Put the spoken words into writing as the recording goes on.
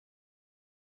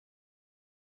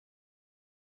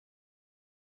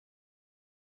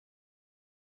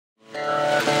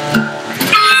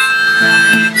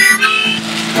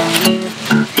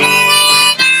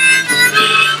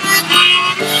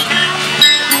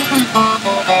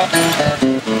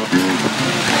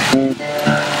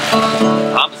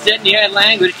sitting here at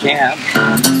language camp,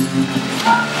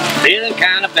 feeling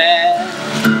kind of bad.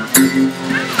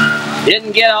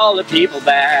 Didn't get all the people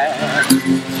back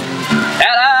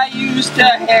that I used to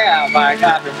have. I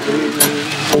got the blues.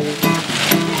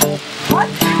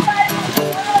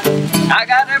 I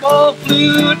got them old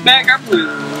flute maker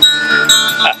blues.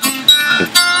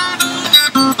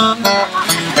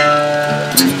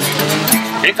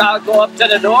 Think I'll go up to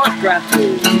the North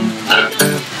Country,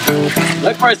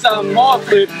 look for some more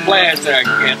flute players that I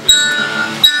can get.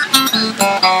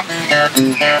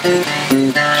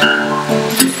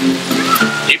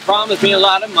 He promised me a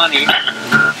lot of money.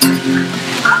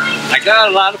 I got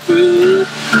a lot of food.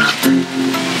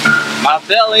 My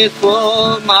belly's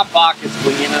full, my pocket's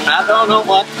clean, and I don't know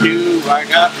what to do. I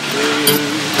got the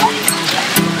blues.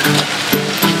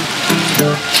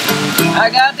 I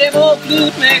got them old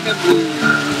flute maker blues.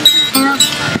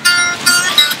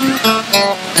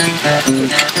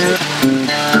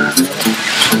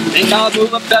 Think I'll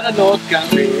move up to the North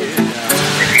Country,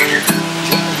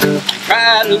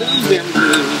 try to lose them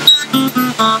blues.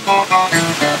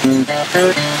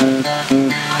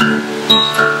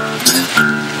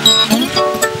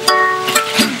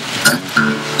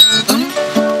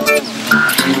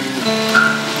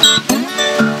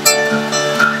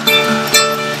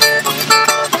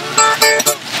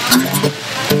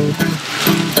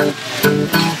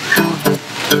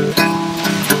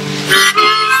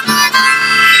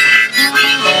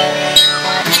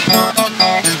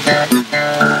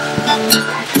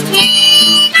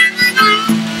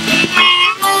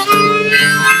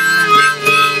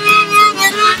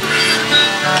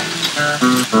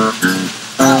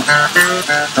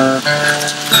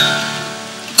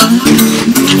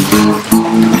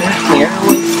 Hair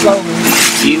was flowing,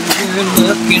 you were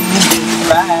looking just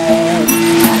right.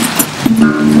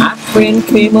 My friend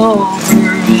came over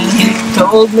and he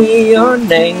told me your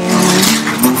name.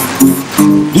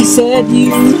 He said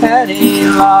you had a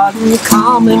lot in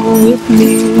common with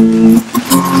me.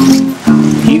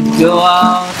 You go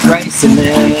out racing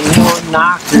and your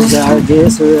knockers are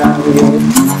just right.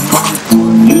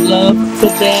 You love to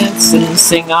dance and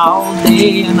sing all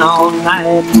day and all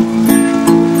night.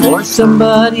 For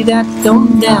somebody that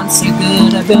don't dance so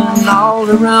good, I've been all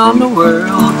around the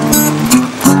world.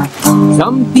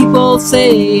 Some people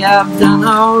say I've done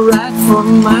alright for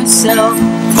myself.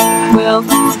 Well,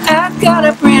 I've got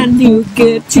a brand new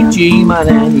guitar G-man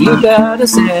and you got a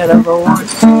set of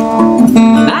awards.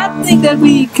 I think that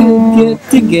we could get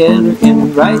together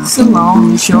and write some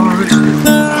long shorts.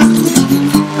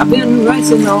 I've been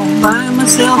writing all by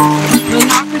myself, the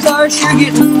knockers are sure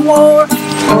getting wore.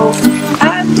 Oh,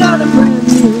 I've got a brand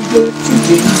new guitar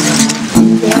G-man,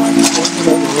 you got a set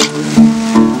of awards.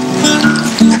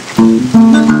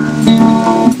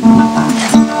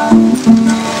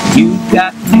 You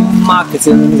got new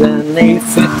moccasins and they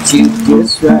fit you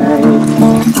just right.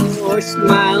 Your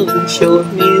smile shows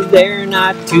me they're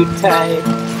not too tight.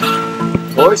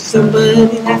 For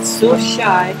somebody that's so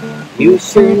shy, you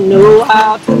sure know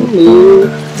how to move.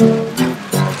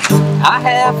 I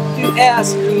have to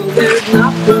ask you, there's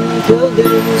nothing to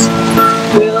lose.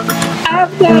 Well,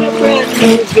 I've got a brand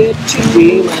new guitar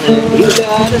G-man and you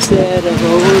got a set of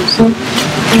those. And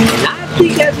I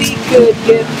think that we could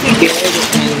get together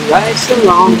and write some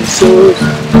long songs.